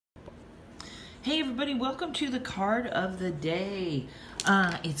Hey everybody, welcome to the card of the day.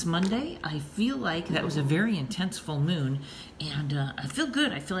 It's Monday. I feel like that was a very intense full moon, and I feel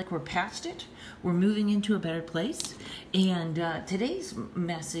good. I feel like we're past it. We're moving into a better place. And today's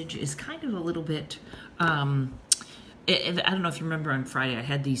message is kind of a little bit, I don't know if you remember on Friday, I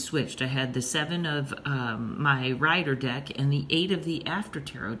had these switched. I had the 7 of my Rider deck and the 8 of the After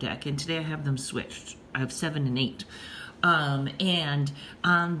Tarot deck, and today I have them switched. I have 7 and 8. And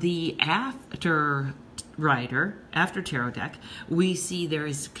on the After Tarot deck, we see there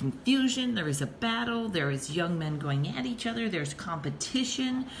is confusion, there is a battle, there is young men going at each other, there's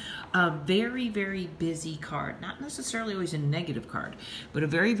competition, a very, very busy card. Not necessarily always a negative card, but a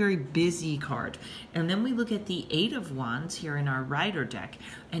very, very busy card. And then we look at the 8 of Wands here in our Rider deck,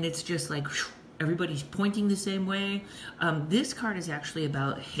 and it's just like, whew, everybody's pointing the same way. This card is actually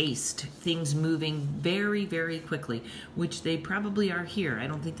about haste, things moving very, very quickly, which they probably are here. I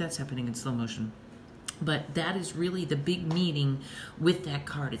don't think that's happening in slow motion. But that is really the big meaning with that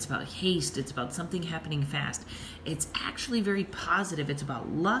card. It's about haste. It's about something happening fast. It's actually very positive. It's about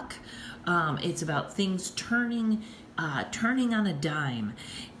luck. It's about things turning on a dime.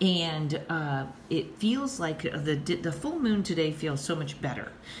 And it feels like the full moon today feels so much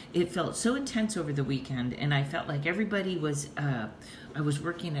better. It felt so intense over the weekend, and I felt like everybody was, I was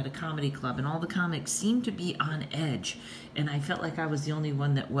working at a comedy club, and all the comics seemed to be on edge, and I felt like I was the only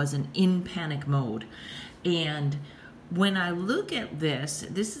one that wasn't in panic mode. And when I look at this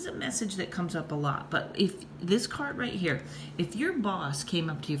is a message that comes up a lot. But if this card right here, if your boss came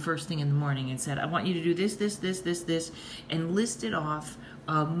up to you first thing in the morning and said, I want you to do this, and listed off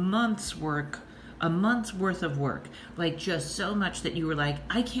a month's worth of work, like just so much that you were like,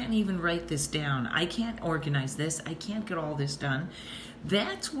 I can't even write this down. I can't organize this. I can't get all this done.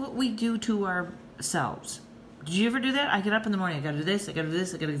 That's what we do to ourselves. Did you ever do that? I get up in the morning, I gotta do this, I gotta do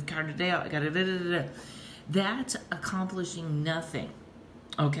this, I gotta get the card today out, I gotta da-da-da-da. That's accomplishing nothing,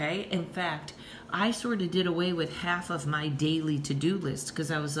 okay? In fact, I sort of did away with half of my daily to-do list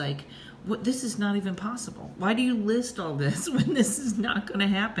because I was like, what, this is not even possible. Why do you list all this when this is not going to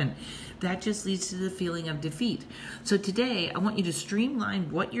happen? That just leads to the feeling of defeat. So today, I want you to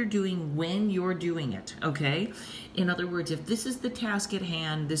streamline what you're doing when you're doing it, okay? In other words, if this is the task at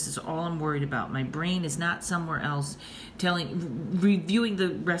hand, this is all I'm worried about. My brain is not somewhere else reviewing the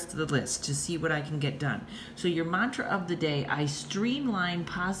rest of the list to see what I can get done. So your mantra of the day, I streamline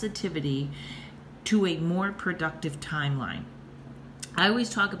positivity to a more productive timeline. I always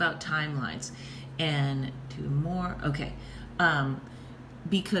talk about timelines and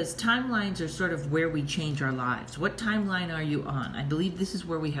because timelines are sort of where we change our lives. What timeline are you on? I believe this is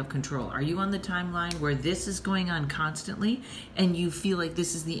where we have control. Are you on the timeline where this is going on constantly and you feel like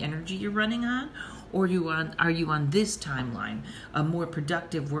this is the energy you're running on? Or are you on this timeline, a more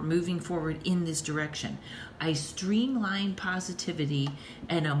productive, we're moving forward in this direction? I streamline positivity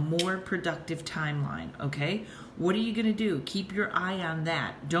and a more productive timeline, okay? What are you gonna do? Keep your eye on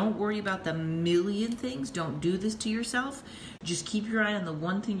that. Don't worry about the million things. Don't do this to yourself. Just keep your eye on the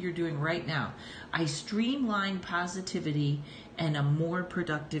one thing you're doing right now. I streamline positivity and a more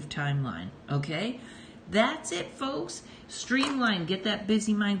productive timeline, okay? That's it, folks. Streamline. Get that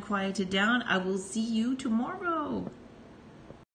busy mind quieted down. I will see you tomorrow.